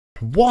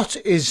What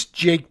is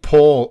Jake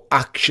Paul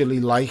actually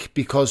like?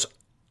 Because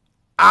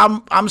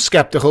I'm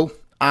skeptical.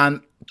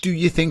 And do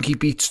you think he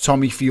beats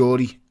Tommy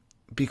Fury?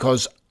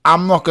 Because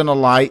I'm not going to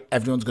lie,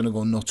 everyone's going to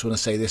go nuts when I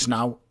say this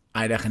now.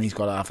 I reckon he's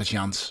got half a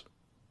chance.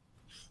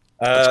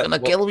 It's going to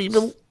kill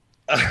people.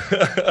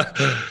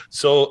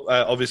 So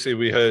obviously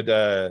we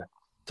heard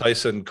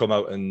Tyson come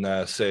out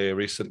and say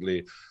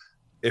recently,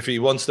 if he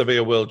wants to be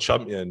a world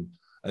champion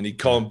and he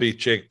can't beat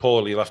Jake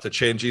Paul, he'll have to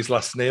change his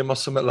last name or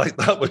something like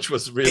that, which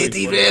was really Did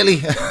he funny.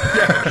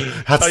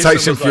 Yeah. That's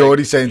Tyson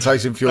Fury saying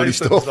Tyson Fury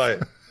stuff.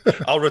 Like,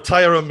 I'll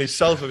retire on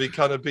myself if he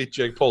can't beat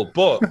Jake Paul.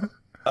 But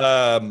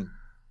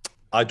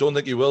I don't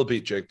think he will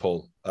beat Jake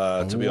Paul,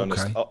 to be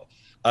honest.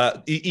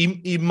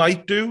 He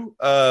might do,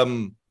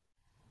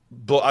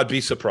 but I'd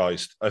be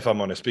surprised, if I'm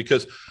honest,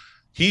 because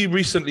he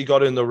recently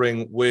got in the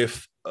ring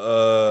with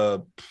a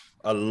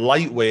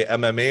lightweight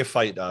MMA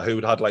fighter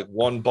who'd had like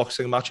one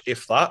boxing match,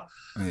 if that.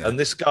 Yeah. And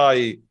this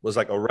guy was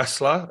like a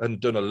wrestler and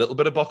done a little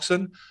bit of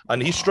boxing,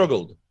 and he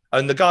struggled.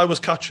 And the guy was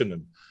catching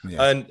him.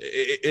 Yeah. And,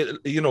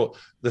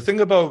 the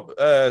thing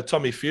about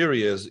Tommy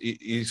Fury is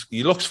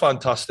he looks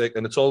fantastic,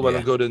 and it's all well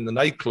and good in the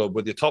nightclub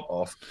with your top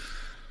off.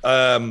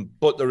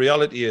 But the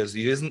reality is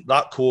he isn't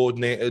that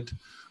coordinated.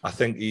 I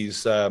think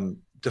he's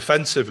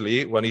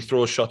defensively, when he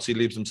throws shots, he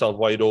leaves himself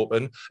wide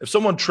open. If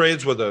someone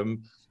trades with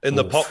him in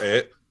the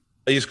pocket,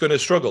 he's going to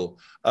struggle.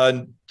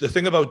 And the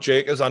thing about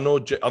Jake is, I'm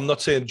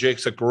not saying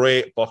Jake's a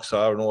great boxer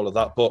and all of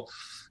that, but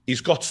he's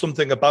got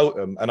something about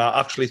him. And I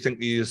actually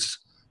think he's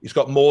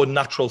got more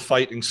natural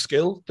fighting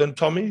skill than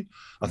Tommy.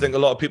 I think a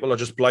lot of people are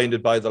just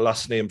blinded by the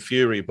last name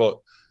Fury, but,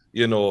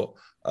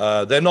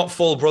 they're not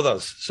full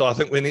brothers. So I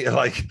think we need to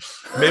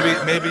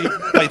maybe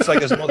fights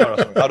like his mother or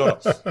something. I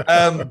don't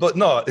know. But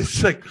no,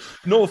 it's like,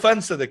 no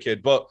offense to the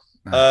kid. But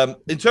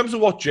in terms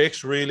of what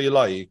Jake's really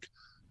like,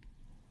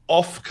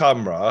 off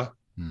camera,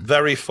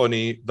 very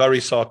funny, very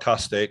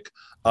sarcastic,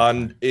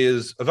 and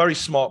is a very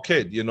smart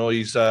kid.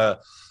 He's, I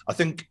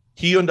think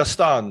he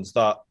understands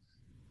that,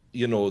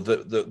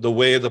 the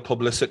way the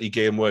publicity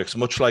game works,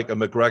 much like a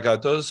McGregor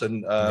does.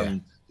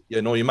 And,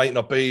 you might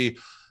not be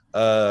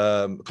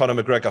Conor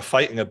McGregor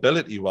fighting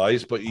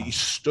ability-wise, but he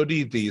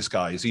studied these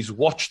guys. He's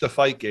watched the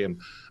fight game.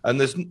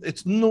 And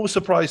it's no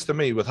surprise to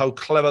me with how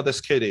clever this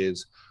kid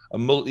is, a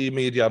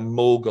multimedia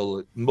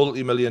mogul,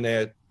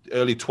 multimillionaire,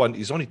 early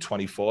 20s, only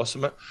 24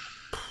 something,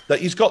 that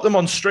he's got them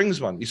on strings,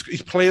 man.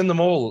 He's playing them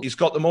all. He's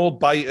got them all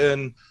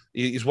biting.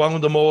 He's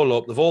wound them all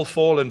up. They've all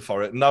fallen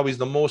for it. And now he's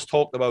the most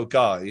talked about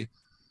guy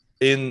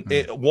in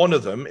one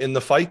of them in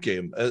the fight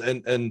game.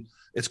 And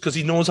it's because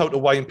he knows how to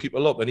wind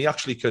people up, and he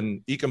actually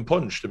can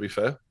punch, to be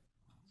fair.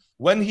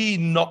 When he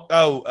knocked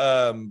out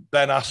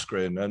Ben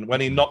Askren and when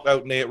he knocked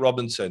out Nate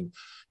Robinson,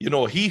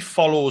 he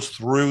follows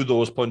through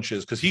those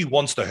punches because he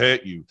wants to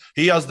hurt you.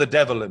 He has the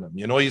devil in him.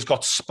 He's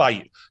got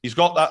spite. He's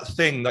got that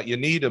thing that you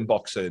need in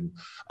boxing.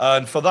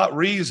 And for that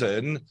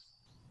reason,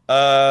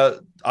 I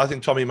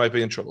think Tommy might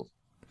be in trouble.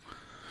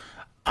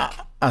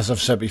 As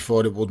I've said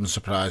before, it wouldn't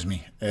surprise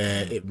me.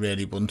 It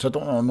really wouldn't. I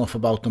don't know enough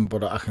about him,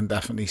 but I can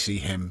definitely see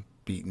him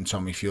beating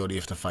Tommy Fury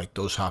if the fight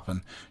does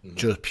happen,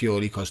 just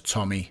purely because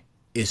Tommy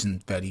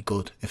isn't very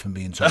good, if I'm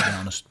being totally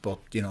honest. But,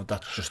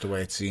 that's just the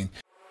way it's seen.